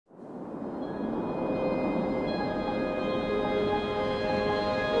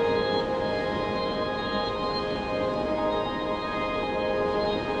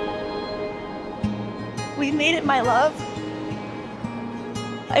made it, my love.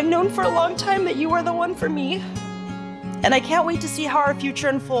 I've known for a long time that you are the one for me, and I can't wait to see how our future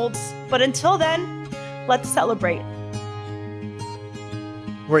unfolds. But until then, let's celebrate.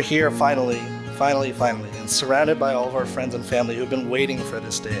 We're here finally, and surrounded by all of our friends and family who've been waiting for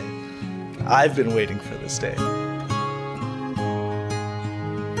this day. I've been waiting for this day.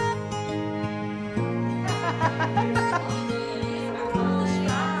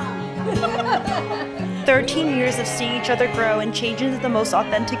 "13 years of seeing each other grow and change into the most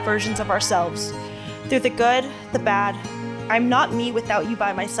authentic versions of ourselves. Through the good, the bad, I'm not me without you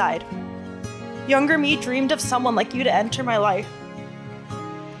by my side. Younger me dreamed of someone like you to enter my life.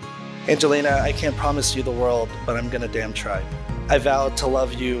 Angelina, I can't promise you the world, but I'm gonna damn try. I vow to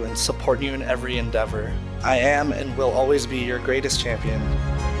love you and support you in every endeavor. I am and will always be your greatest champion.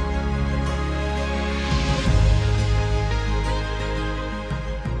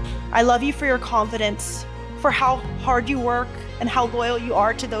 I love you for your confidence, for how hard you work, and how loyal you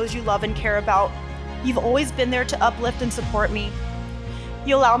are to those you love and care about. You've always been there to uplift and support me.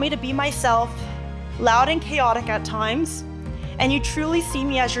 You allow me to be myself, loud and chaotic at times, and you truly see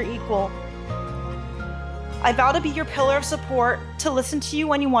me as your equal. I vow to be your pillar of support, to listen to you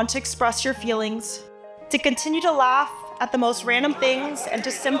when you want to express your feelings, to continue to laugh at the most random things, and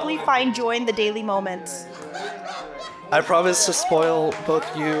to simply find joy in the daily moments. I promise to spoil both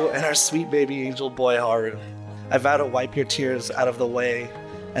you and our sweet baby angel boy Haru. I vow to wipe your tears out of the way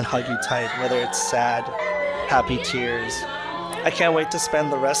and hug you tight, whether it's sad, happy tears. I can't wait to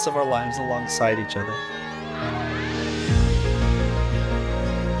spend the rest of our lives alongside each other.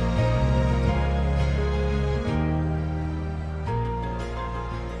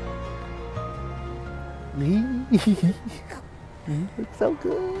 You look so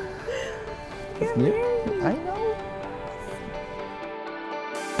good. I know.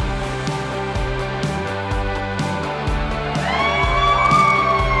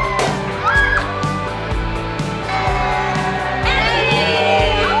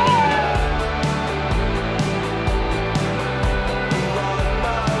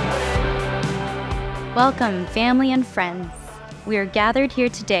 Welcome, family and friends. We are gathered here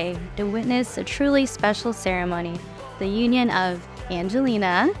today to witness a truly special ceremony, the union of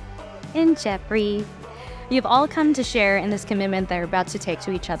Angelina and Jeffrey. You have all come to share in this commitment they're about to take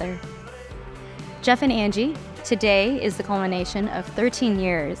to each other. Jeff and Angie, today is the culmination of 13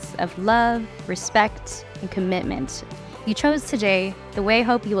 years of love, respect, and commitment. You chose today the way I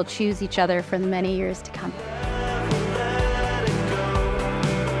hope you will choose each other for the many years to come.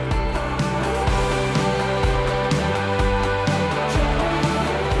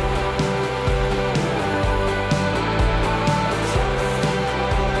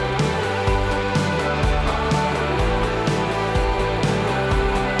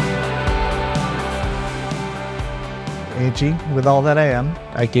 Angie, with all that I am,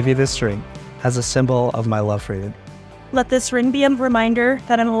 I give you this ring as a symbol of my love for you. Let this ring be a reminder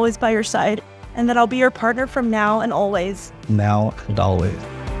that I'm always by your side, and that I'll be your partner from now and always. Now and always.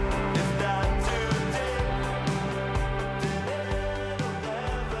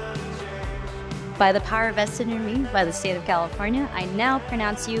 By the power vested in me by the state of California, I now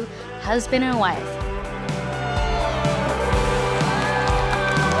pronounce you husband and wife.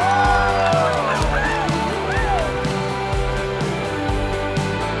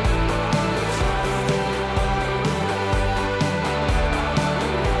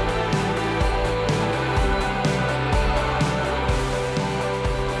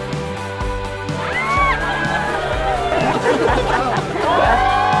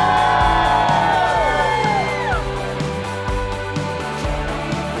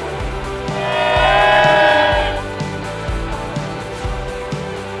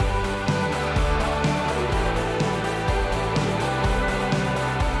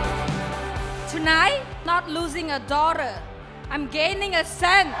 Tonight, not losing a daughter, I'm gaining a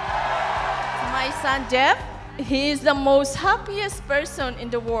son. My son Jeff, he is the most happiest person in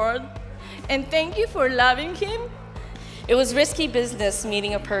the world. And thank you for loving him. It was risky business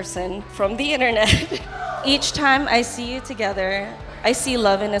meeting a person from the internet. Each time I see you together, I see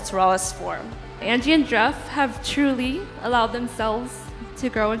love in its rawest form. Angie and Jeff have truly allowed themselves to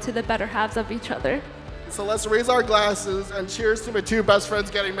grow into the better halves of each other. So let's raise our glasses and cheers to my two best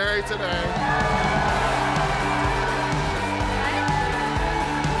friends getting married today.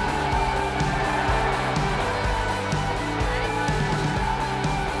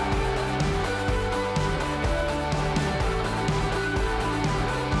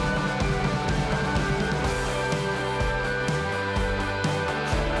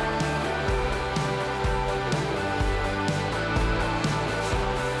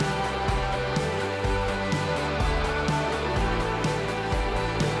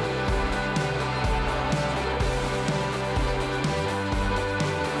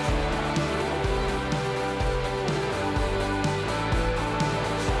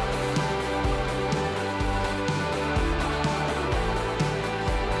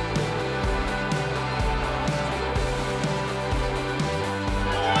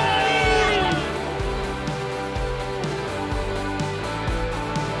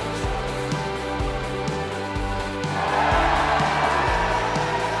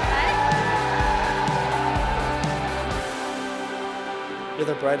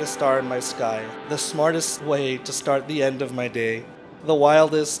 You're the brightest star in my sky, the smartest way to start the end of my day, the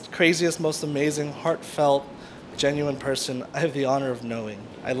wildest, craziest, most amazing, heartfelt, genuine person I have the honor of knowing.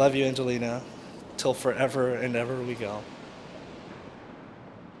 I love you, Angelina, till forever and ever we go.